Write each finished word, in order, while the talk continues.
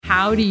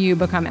how do you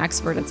become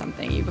expert at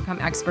something? You become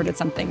expert at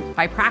something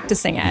by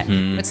practicing it.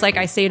 It's like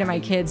I say to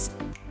my kids,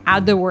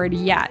 add the word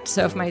yet.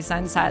 So if my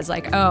son says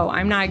like, oh,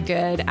 I'm not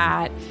good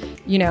at,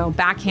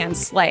 backhand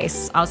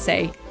slice, I'll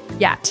say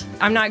yet.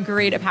 I'm not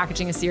great at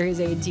packaging a Series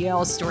A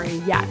deal story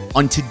yet.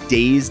 On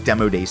today's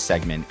Demo Day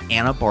segment,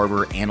 Anna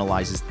Barber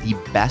analyzes the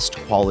best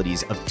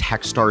qualities of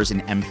Techstars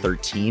and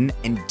M13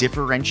 and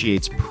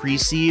differentiates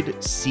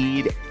pre-seed,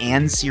 seed,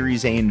 and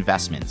Series A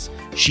investments.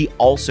 She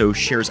also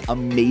shares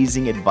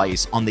amazing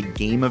advice on the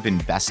game of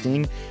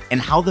investing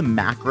and how the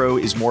macro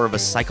is more of a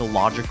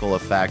psychological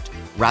effect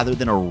rather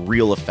than a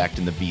real effect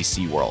in the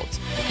VC world.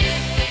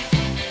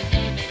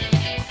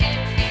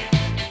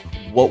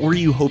 What were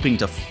you hoping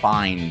to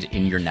find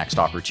in your next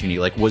opportunity?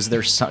 Like, was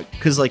there some,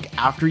 because like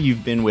after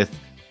you've been with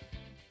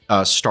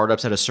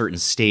startups at a certain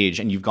stage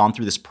and you've gone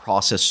through this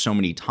process so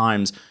many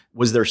times,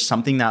 was there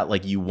something that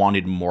like you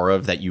wanted more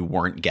of that you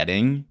weren't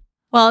getting?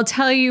 Well, I'll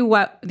tell you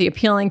what the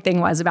appealing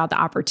thing was about the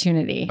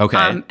opportunity.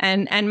 Okay.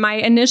 And my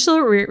initial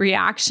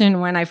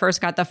reaction when I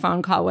first got the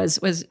phone call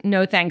was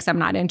no thanks, I'm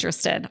not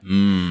interested,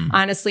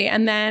 honestly.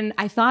 And then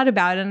I thought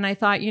about it and I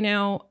thought,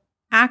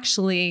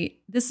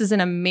 actually, this is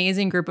an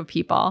amazing group of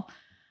people.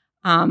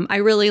 I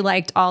really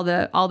liked all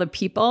the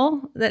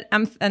people that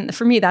and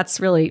for me, that's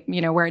really,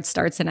 where it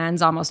starts and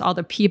ends. Almost all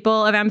the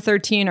people of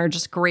M13 are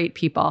just great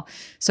people.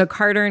 So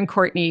Carter and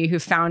Courtney, who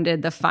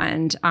founded the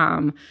fund,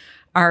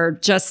 are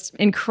just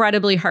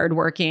incredibly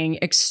hardworking,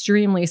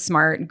 extremely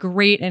smart,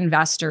 great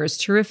investors,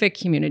 terrific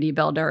community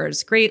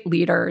builders, great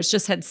leaders,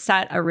 just had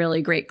set a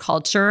really great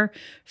culture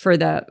for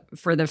the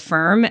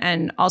firm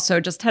and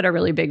also just had a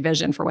really big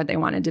vision for what they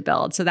wanted to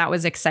build. So that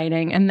was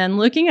exciting. And then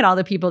looking at all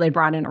the people they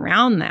brought in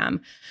around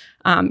them,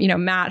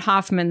 Matt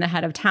Hoffman, the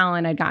head of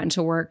talent, I'd gotten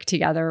to work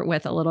together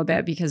with a little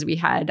bit because we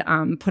had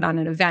put on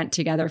an event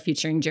together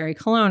featuring Jerry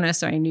Colonna.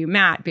 So I knew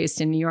Matt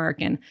based in New York,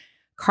 and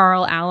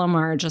Carl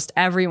Alomar, just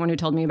everyone who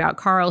told me about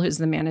Carl, who's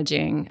the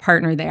managing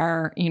partner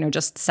there,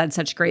 just said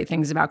such great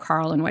things about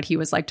Carl and what he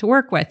was like to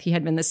work with. He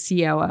had been the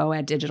COO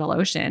at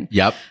DigitalOcean.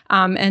 Yep.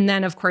 And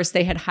then, of course,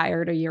 they had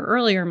hired a year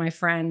earlier my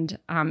friend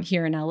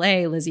here in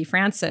LA, Lizzie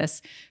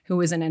Francis, who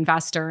was an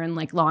investor and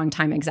like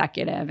longtime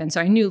executive. And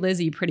so I knew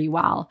Lizzie pretty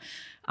well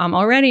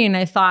already. And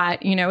I thought,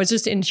 I was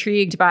just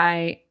intrigued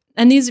by,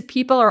 and these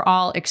people are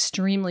all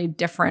extremely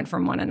different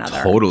from one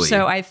another. Totally.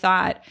 So I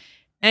thought,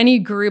 any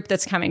group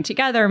that's coming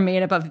together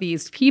made up of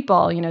these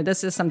people,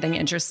 this is something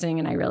interesting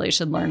and I really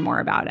should learn more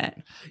about it.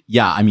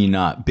 Yeah, I mean,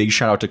 big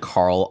shout out to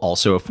Carl,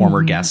 also a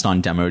former guest on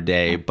Demo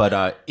Day,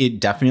 but it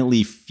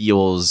definitely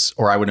feels,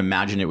 or I would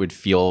imagine it would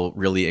feel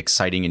really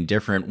exciting and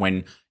different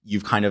when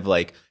you've kind of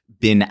like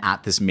been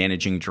at this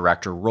managing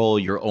director role.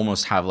 You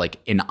almost have like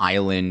an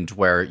island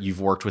where you've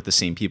worked with the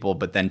same people,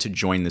 but then to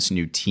join this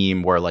new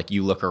team where like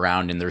you look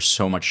around and there's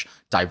so much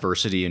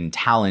diversity and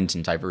talent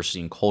and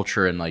diversity in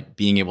culture and like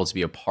being able to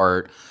be a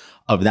part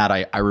of that.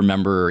 I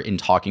remember in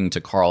talking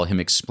to Carl, him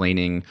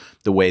explaining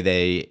the way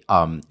they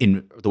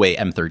in the way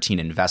M13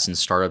 invests in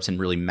startups and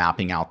really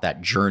mapping out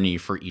that journey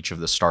for each of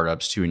the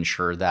startups to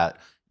ensure that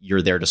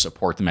you're there to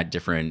support them at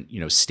different,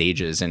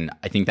 stages. And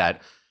I think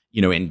that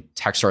in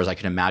Techstars, I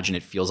can imagine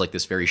it feels like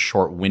this very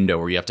short window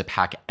where you have to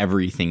pack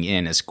everything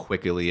in as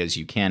quickly as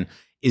you can.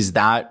 Is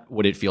that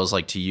what it feels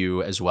like to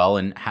you as well?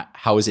 And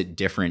how is it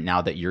different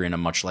now that you're in a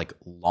much like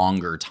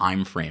longer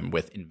time frame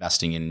with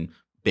investing in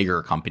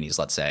bigger companies,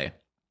 let's say?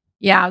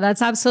 Yeah,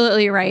 that's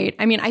absolutely right.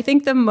 I mean, I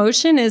think the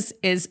motion is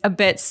a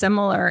bit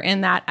similar in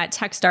that at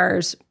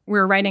Techstars,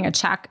 we're writing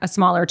a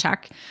smaller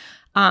check.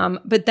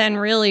 But then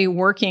really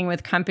working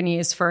with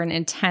companies for an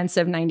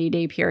intensive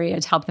 90-day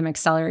period to help them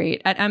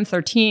accelerate. At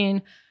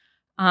M13,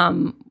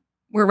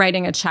 we're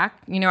writing a check.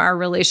 Our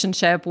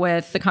relationship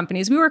with the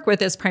companies we work with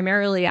is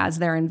primarily as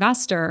their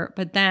investor.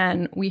 But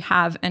then we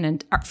have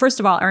first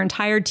of all, our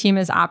entire team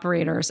is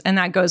operators. And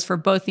that goes for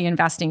both the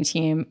investing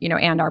team,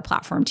 and our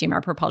platform team,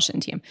 our propulsion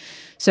team.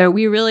 So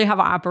we really have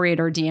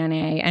operator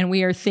DNA. And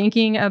we are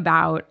thinking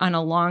about, on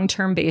a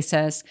long-term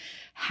basis,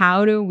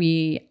 how do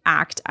we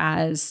act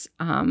as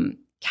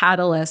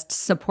catalysts,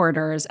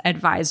 supporters,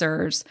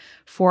 advisors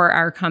for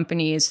our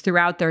companies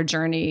throughout their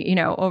journey,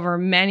 over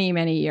many,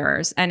 many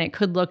years. And it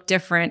could look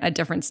different at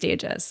different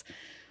stages.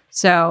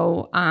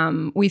 So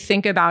we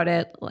think about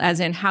it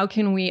as in how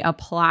can we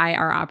apply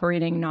our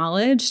operating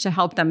knowledge to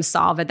help them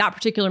solve at that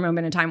particular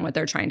moment in time what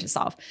they're trying to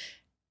solve.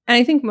 And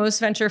I think most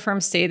venture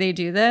firms say they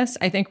do this.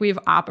 I think we've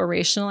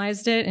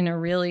operationalized it in a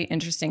really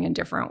interesting and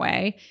different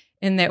way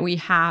in that we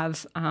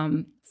have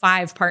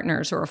 5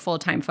 partners who are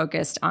full-time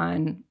focused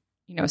on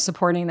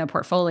supporting the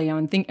portfolio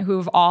and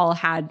who've all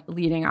had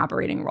leading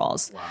operating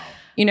roles.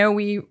 Wow.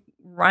 We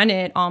run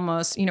it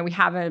almost, we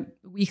have a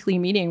weekly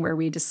meeting where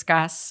we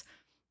discuss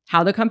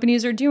how the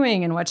companies are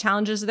doing and what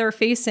challenges they're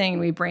facing.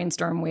 We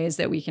brainstorm ways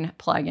that we can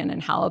plug in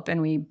and help,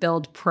 and we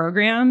build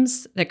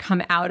programs that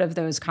come out of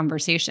those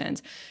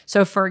conversations.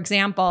 So for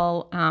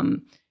example,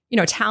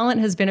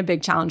 talent has been a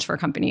big challenge for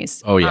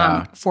companies. Oh,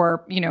 yeah.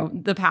 For,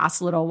 the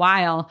past little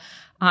while.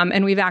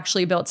 And we've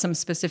actually built some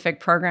specific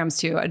programs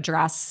to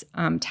address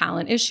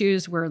talent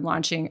issues. We're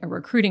launching a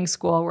recruiting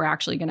school. We're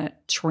actually going to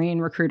train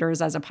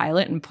recruiters as a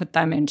pilot and put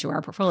them into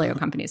our portfolio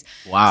companies.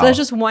 Wow. So that's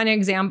just one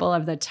example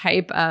of the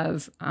type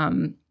of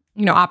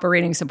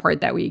operating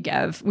support that we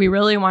give. We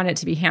really want it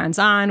to be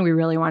hands-on. We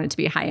really want it to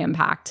be high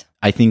impact.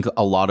 I think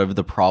a lot of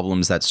the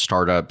problems that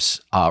startups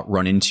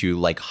run into,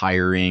 like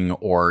hiring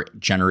or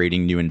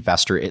generating new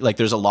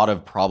there's a lot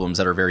of problems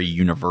that are very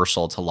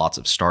universal to lots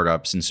of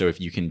startups. And so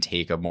if you can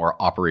take a more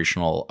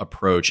operational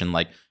approach and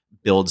like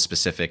build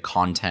specific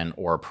content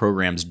or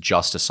programs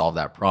just to solve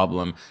that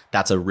problem,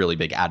 that's a really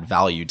big add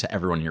value to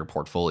everyone in your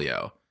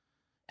portfolio.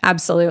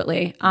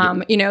 Absolutely.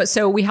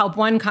 So we help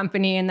one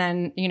company and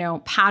then,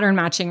 pattern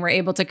matching, we're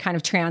able to kind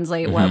of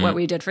translate what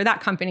we did for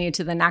that company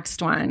to the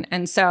next one.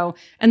 And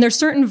there's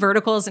certain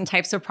verticals and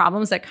types of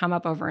problems that come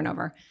up over and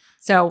over.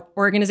 So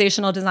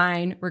organizational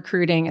design,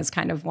 recruiting is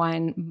kind of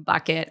one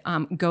bucket.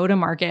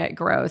 Go-to-market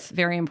growth,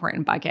 very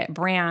important bucket.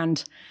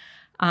 Brand,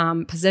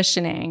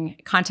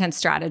 positioning, content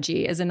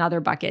strategy is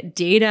another bucket.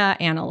 Data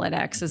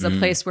analytics is a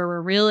place where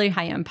we're really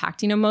high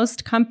impact.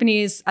 Most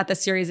companies at the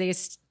Series A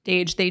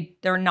stage,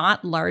 they're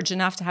not large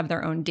enough to have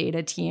their own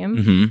data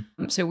team.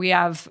 So we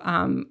have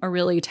a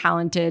really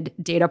talented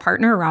data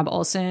partner, Rob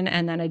Olson,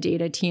 and then a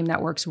data team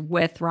that works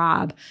with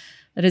Rob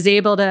that is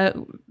able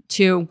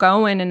to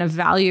go in and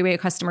evaluate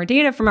customer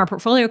data from our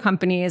portfolio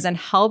companies and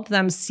help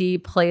them see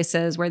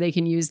places where they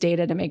can use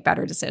data to make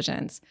better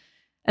decisions.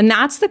 And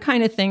that's the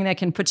kind of thing that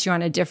can put you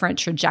on a different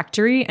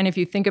trajectory. And if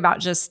you think about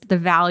just the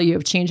value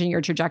of changing your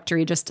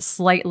trajectory, just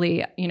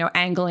slightly,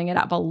 angling it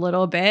up a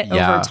little bit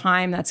over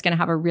time, that's going to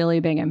have a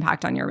really big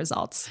impact on your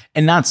results.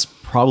 And that's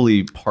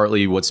probably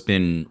partly what's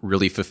been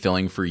really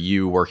fulfilling for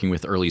you working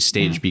with early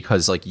stage,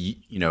 because like,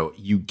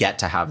 you get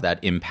to have that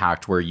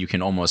impact where you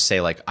can almost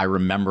say like, I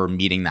remember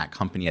meeting that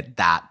company at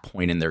that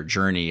point in their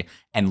journey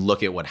and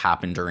look at what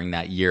happened during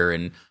that year.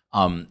 And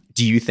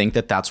do you think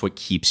that that's what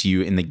keeps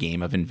you in the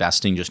game of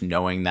investing, just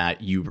knowing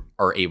that you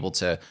are able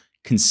to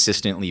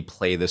consistently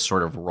play this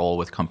sort of role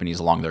with companies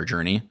along their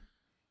journey?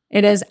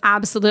 It is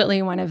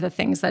absolutely one of the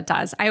things that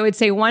does. I would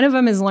say one of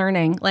them is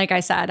learning. Like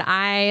I said,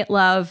 I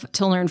love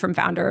to learn from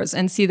founders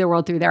and see the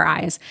world through their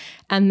eyes.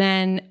 And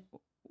then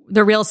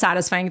the real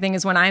satisfying thing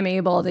is when I'm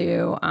able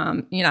to,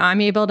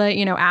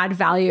 add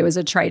value is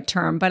a trite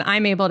term, but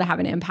I'm able to have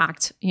an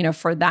impact,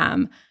 for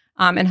them.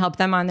 And help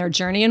them on their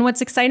journey. And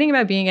what's exciting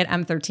about being at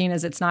M13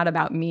 is it's not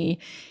about me.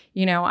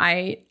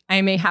 I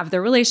may have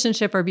the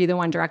relationship or be the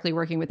one directly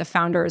working with the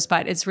founders,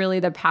 but it's really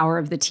the power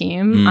of the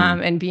team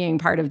and being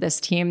part of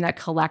this team that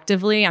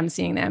collectively I'm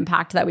seeing the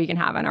impact that we can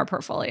have on our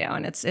portfolio.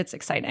 And it's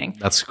exciting.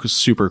 That's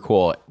super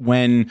cool.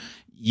 When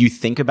you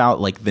think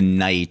about like the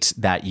night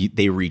that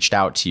they reached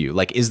out to you,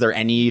 like, is there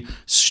any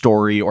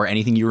story or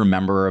anything you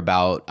remember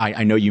about,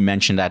 I know you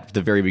mentioned at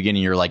the very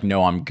beginning, you're like,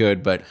 no, I'm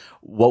good. But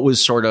what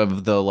was sort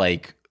of the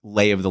like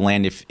lay of the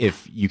land,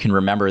 if you can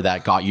remember,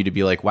 that got you to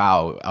be like,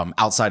 wow,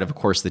 outside of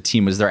course the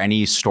team, was there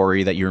any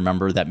story that you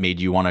remember that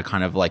made you want to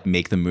kind of like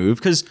make the move?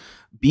 Because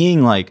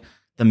being like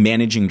the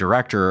managing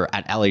director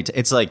at LA,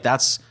 it's like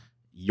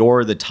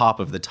you're the top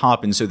of the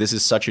top. And so this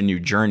is such a new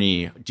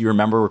journey. Do you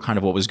remember kind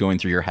of what was going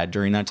through your head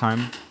during that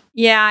time?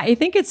 Yeah, I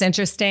think it's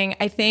interesting.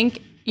 I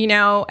think,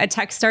 at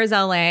Techstars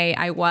LA,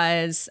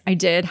 I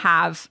did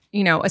have,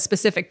 a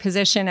specific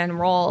position and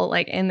role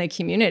like in the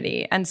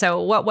community. And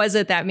so what was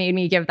it that made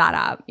me give that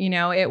up?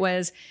 It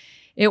was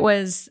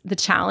the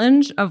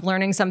challenge of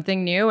learning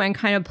something new and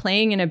kind of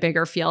playing in a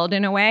bigger field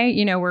in a way.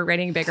 We're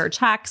writing bigger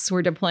checks,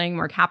 we're deploying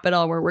more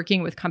capital, we're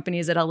working with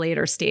companies at a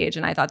later stage.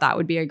 And I thought that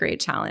would be a great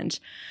challenge.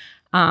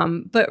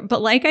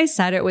 But like I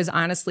said, it was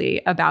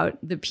honestly about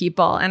the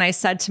people. And I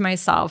said to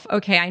myself,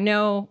 okay, I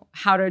know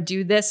how to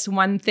do this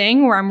one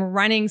thing where I'm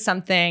running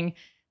something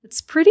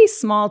that's pretty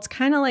small. It's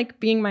kind of like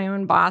being my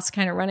own boss,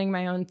 kind of running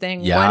my own thing.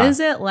 Yeah. What is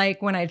it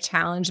like when I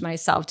challenge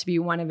myself to be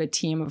one of a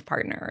team of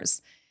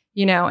partners,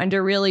 and to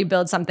really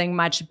build something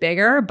much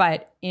bigger,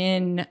 but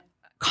in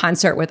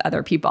concert with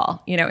other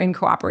people, in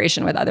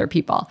cooperation with other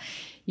people.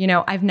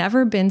 I've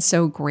never been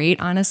so great,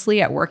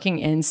 honestly, at working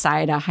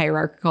inside a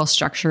hierarchical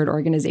structured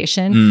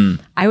organization.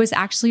 I was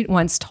actually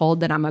once told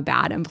that I'm a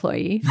bad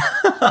employee.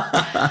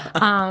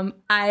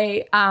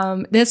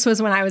 This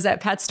was when I was at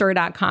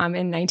petstore.com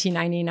in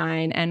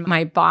 1999. And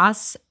my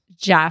boss,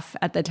 Jeff,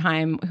 at the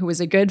time, who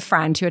was a good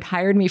friend who had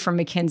hired me from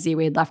McKinsey,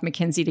 we had left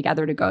McKinsey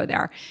together to go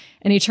there.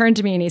 And he turned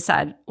to me and he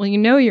said, well,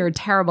 you're a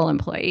terrible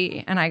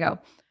employee. And I go,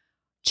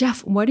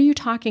 Jeff, what are you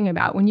talking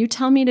about? When you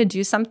tell me to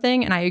do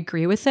something and I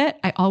agree with it,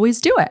 I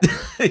always do it.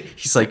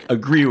 He's like,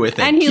 agree with it.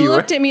 And he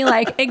looked at me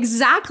like,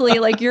 exactly,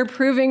 like you're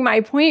proving my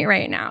point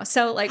right now.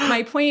 So like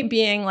my point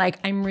being like,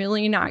 I'm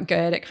really not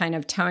good at kind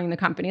of towing the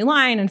company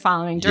line and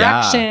following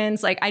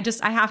directions. Yeah. Like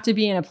I have to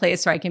be in a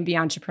place where I can be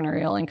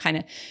entrepreneurial and kind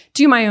of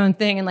do my own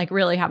thing and like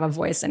really have a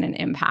voice and an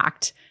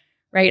impact,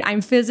 right?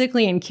 I'm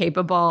physically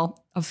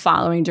incapable of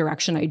following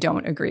direction I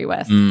don't agree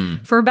with,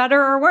 for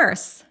better or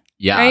worse.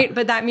 Yeah. Right.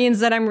 But that means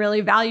that I'm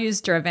really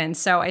values driven.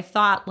 So I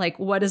thought, like,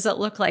 what does it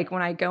look like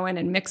when I go in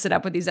and mix it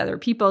up with these other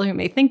people who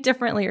may think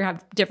differently or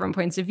have different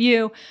points of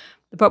view,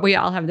 but we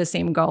all have the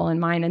same goal in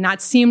mind. And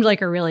that seemed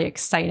like a really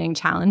exciting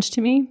challenge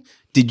to me.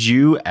 Did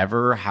you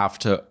ever have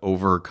to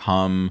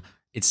overcome,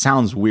 it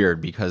sounds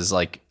weird because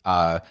like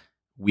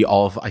we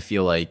all, I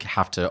feel like,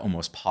 have to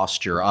almost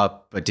posture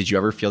up, but did you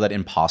ever feel that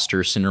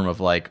imposter syndrome of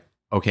like,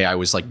 okay, I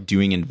was like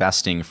doing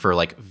investing for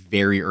like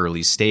very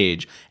early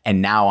stage,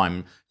 and now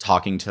I'm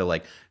talking to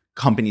like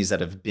companies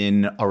that have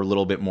been a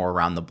little bit more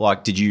around the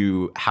block. Did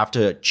you have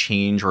to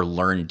change or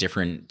learn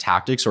different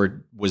tactics,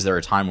 or was there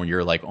a time when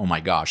you're like, oh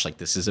my gosh, like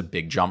this is a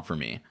big jump for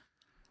me?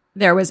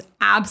 There was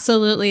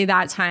absolutely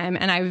that time,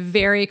 and I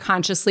very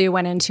consciously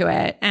went into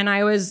it. And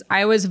I was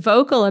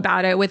vocal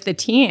about it with the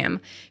team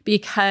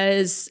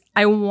because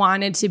I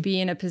wanted to be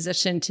in a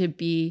position to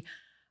be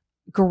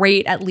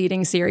great at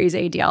leading Series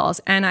A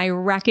deals. And I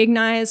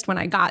recognized when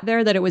I got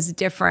there that it was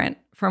different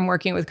from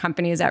working with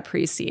companies at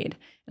pre-seed.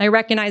 And I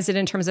recognized it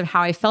in terms of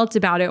how I felt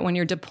about it when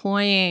you're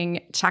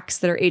deploying checks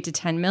that are 8 to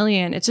 10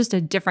 million. It's just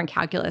a different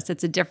calculus.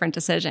 It's a different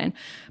decision.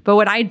 But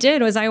what I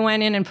did was I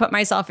went in and put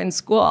myself in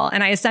school,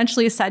 and I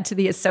essentially said to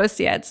the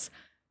associates,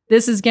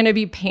 this is going to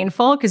be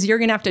painful because you're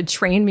going to have to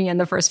train me in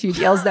the first few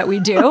deals that we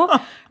do,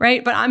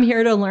 right? But I'm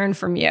here to learn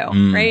from you,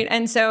 right?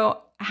 And so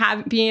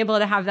being able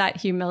to have that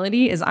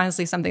humility is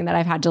honestly something that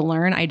I've had to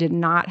learn. I did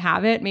not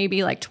have it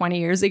maybe like 20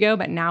 years ago,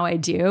 but now I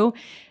do.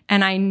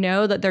 And I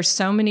know that there's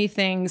so many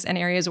things and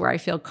areas where I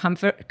feel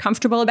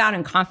comfortable about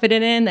and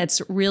confident in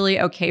that's really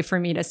okay for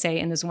me to say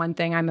in this one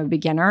thing, I'm a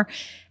beginner.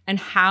 And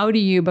how do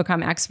you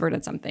become expert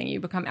at something? You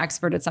become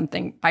expert at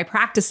something by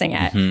practicing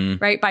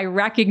it, right? By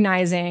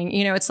recognizing,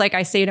 it's like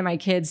I say to my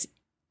kids,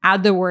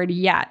 add the word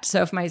yet.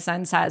 So if my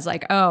son says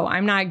like, oh,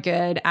 I'm not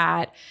good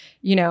at,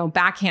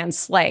 backhand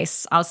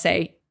slice, I'll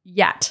say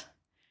yet,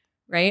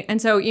 right? And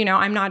so,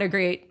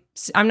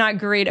 I'm not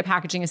great at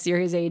packaging a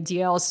Series A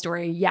deal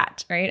story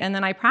yet, right? And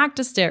then I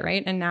practiced it,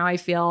 right? And now I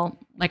feel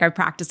like I've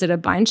practiced it a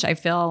bunch. I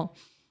feel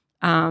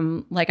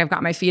like I've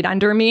got my feet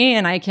under me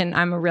and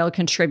I'm a real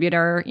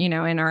contributor, in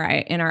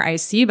our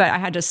IC, but I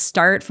had to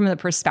start from the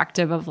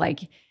perspective of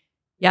like,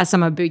 yes,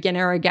 I'm a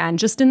beginner again,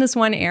 just in this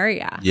one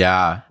area.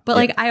 Yeah. But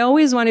like, I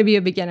always want to be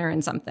a beginner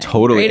in something.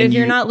 Totally. Right? If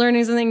you're not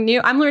learning something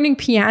new, I'm learning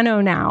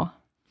piano now.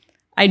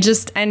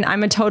 And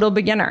I'm a total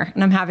beginner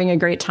and I'm having a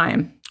great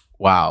time.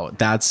 Wow.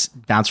 That's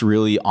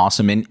really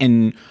awesome.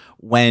 And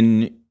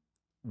when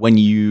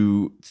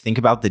you think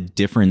about the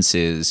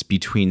differences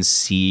between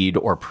seed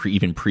or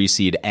even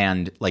pre-seed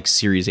and like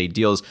Series A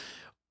deals,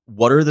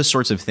 what are the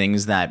sorts of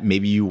things that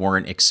maybe you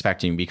weren't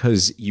expecting?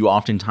 Because you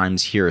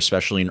oftentimes hear,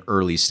 especially in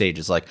early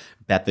stages, like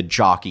bet the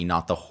jockey,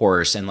 not the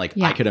horse. And like,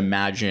 I could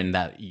imagine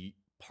that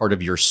part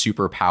of your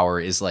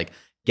superpower is like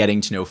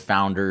getting to know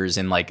founders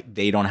and like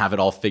they don't have it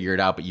all figured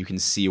out, but you can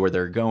see where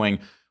they're going.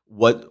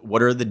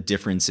 What are the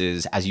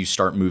differences as you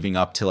start moving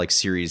up to like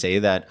Series A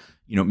that,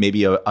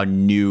 maybe a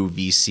new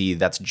VC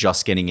that's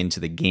just getting into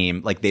the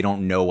game, like they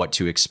don't know what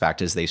to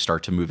expect as they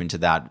start to move into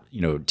that,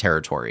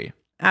 territory?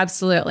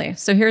 Absolutely.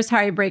 So here's how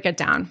I break it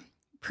down.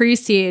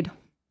 Pre-seed,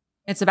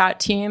 it's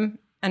about team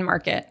and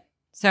market.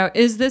 So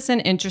is this an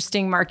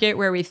interesting market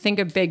where we think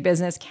a big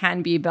business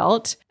can be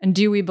built? And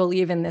do we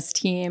believe in this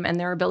team and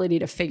their ability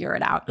to figure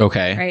it out?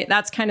 Okay. Right.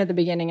 That's kind of the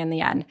beginning and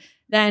the end.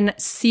 Then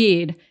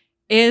seed,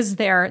 is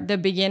there the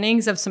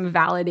beginnings of some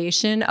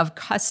validation of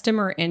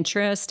customer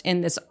interest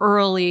in this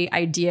early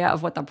idea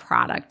of what the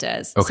product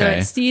is? Okay. So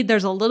at seed,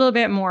 there's a little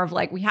bit more of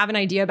like, we have an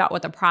idea about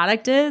what the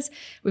product is.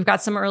 We've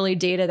got some early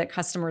data that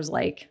customers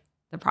like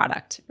the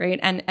product, right?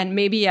 And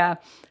maybe a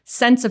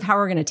sense of how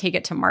we're going to take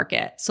it to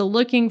market. So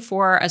looking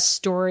for a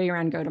story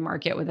around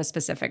go-to-market with a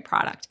specific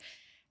product.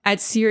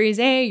 At Series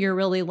A, you're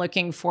really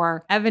looking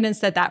for evidence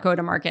that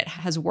go-to-market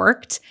has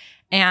worked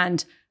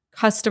and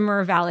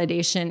customer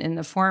validation in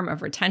the form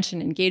of retention,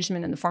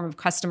 engagement in the form of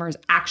customers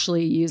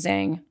actually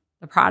using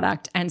the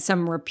product and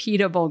some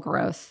repeatable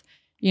growth,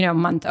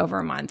 month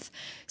over month.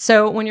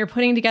 So when you're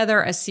putting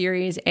together a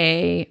Series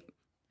A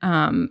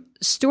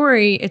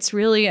story, it's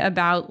really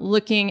about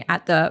looking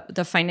at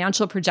the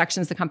financial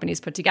projections the company's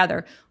put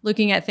together,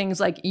 looking at things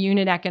like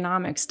unit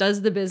economics.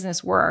 Does the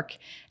business work?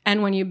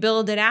 And when you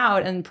build it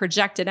out and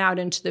project it out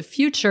into the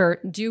future,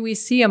 do we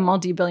see a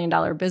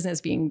multi-billion-dollar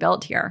business being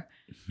built here?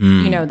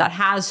 That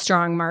has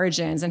strong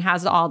margins and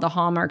has all the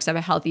hallmarks of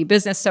a healthy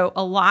business. So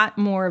a lot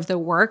more of the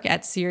work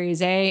at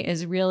Series A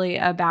is really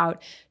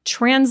about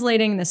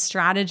translating the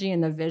strategy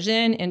and the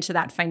vision into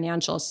that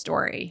financial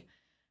story.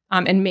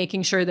 And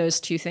making sure those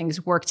two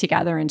things work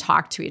together and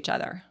talk to each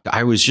other.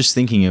 I was just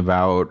thinking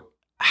about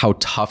how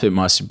tough it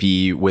must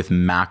be with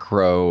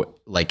macro,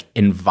 like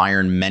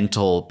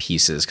environmental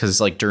pieces. Because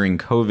like during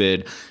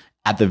COVID,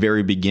 at the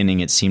very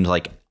beginning, it seemed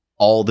like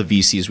all the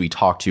VCs we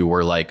talked to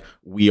were like,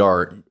 we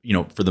are,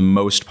 for the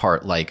most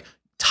part, like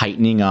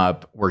tightening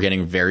up. We're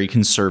getting very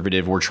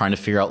conservative. We're trying to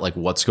figure out like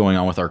what's going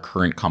on with our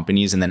current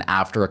companies. And then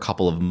after a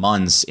couple of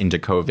months into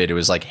COVID, it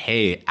was like,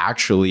 hey,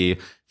 actually,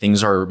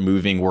 things are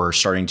moving. We're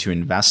starting to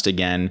invest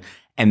again.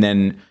 And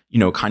then, you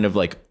know, kind of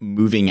like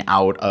moving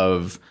out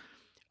of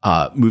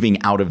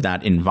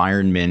that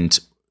environment,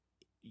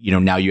 you know,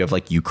 now you have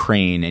like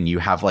Ukraine and you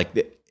have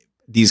like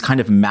these kind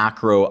of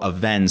macro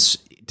events.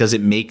 Does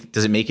it make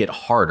it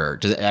harder?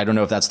 I don't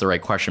know if that's the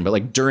right question, but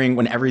like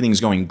when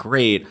everything's going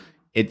great,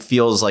 it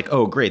feels like,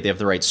 oh, great, they have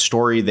the right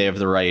story, they have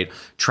the right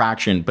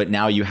traction. But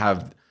now you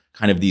have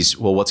kind of these,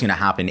 well, what's going to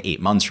happen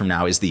 8 months from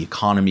now? Is the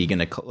economy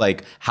going to,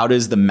 like, how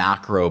does the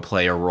macro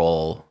play a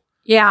role?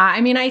 Yeah, I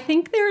mean, I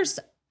think there's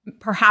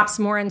perhaps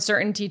more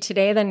uncertainty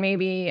today than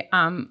maybe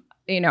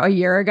a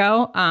year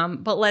ago.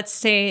 But let's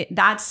say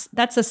that's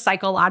a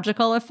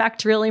psychological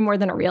effect, really, more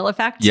than a real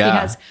effect,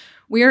 because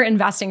we're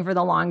investing for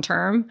the long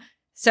term.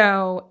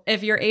 So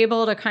if you're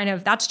able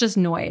to that's just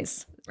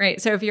noise,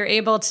 right? So if you're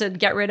able to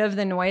get rid of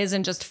the noise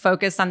and just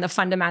focus on the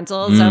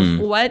fundamentals of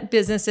what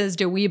businesses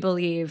do we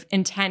believe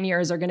in 10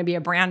 years are going to be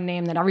a brand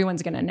name that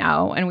everyone's going to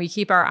know, and we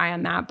keep our eye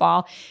on that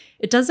ball,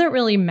 it doesn't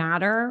really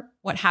matter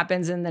what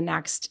happens in the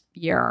next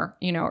year,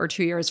 or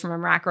 2 years from a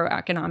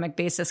macroeconomic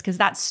basis, because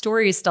that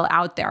story is still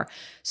out there.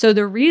 So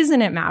the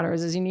reason it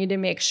matters is you need to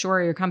make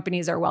sure your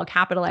companies are well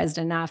capitalized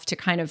enough to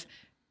kind of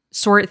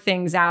sort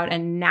things out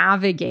and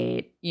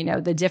navigate,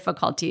 the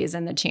difficulties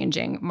in the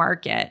changing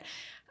market.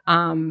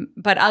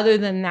 But other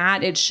than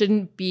that, it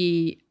shouldn't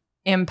be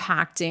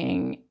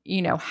impacting,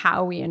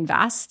 how we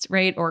invest,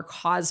 right? Or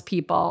cause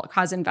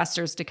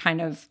investors to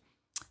kind of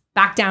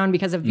back down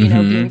because of,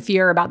 being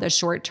fear about the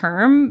short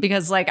term,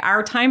 because like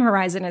our time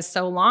horizon is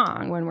so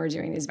long when we're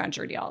doing these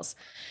venture deals,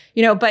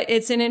 but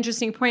it's an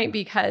interesting point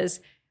because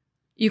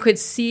you could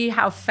see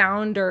how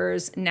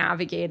founders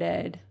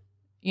navigated,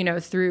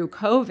 through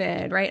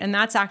COVID, right? And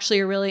that's actually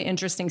a really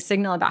interesting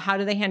signal about how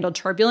do they handle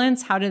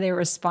turbulence? How do they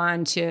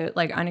respond to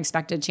like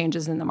unexpected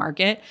changes in the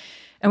market?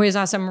 And we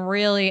saw some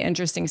really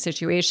interesting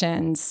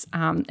situations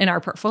in our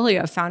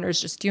portfolio of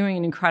founders just doing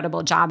an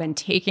incredible job in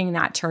taking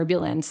that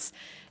turbulence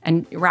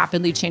and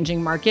rapidly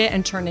changing market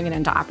and turning it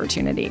into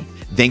opportunity.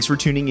 Thanks for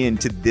tuning in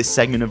to this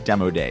segment of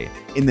Demo Day.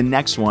 In the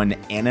next one,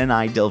 Anna and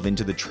I delve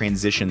into the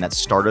transition that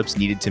startups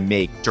needed to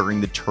make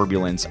during the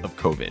turbulence of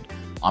COVID.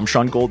 I'm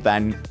Sean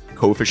Goldbaden,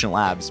 Coefficient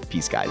Labs.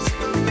 Peace, guys.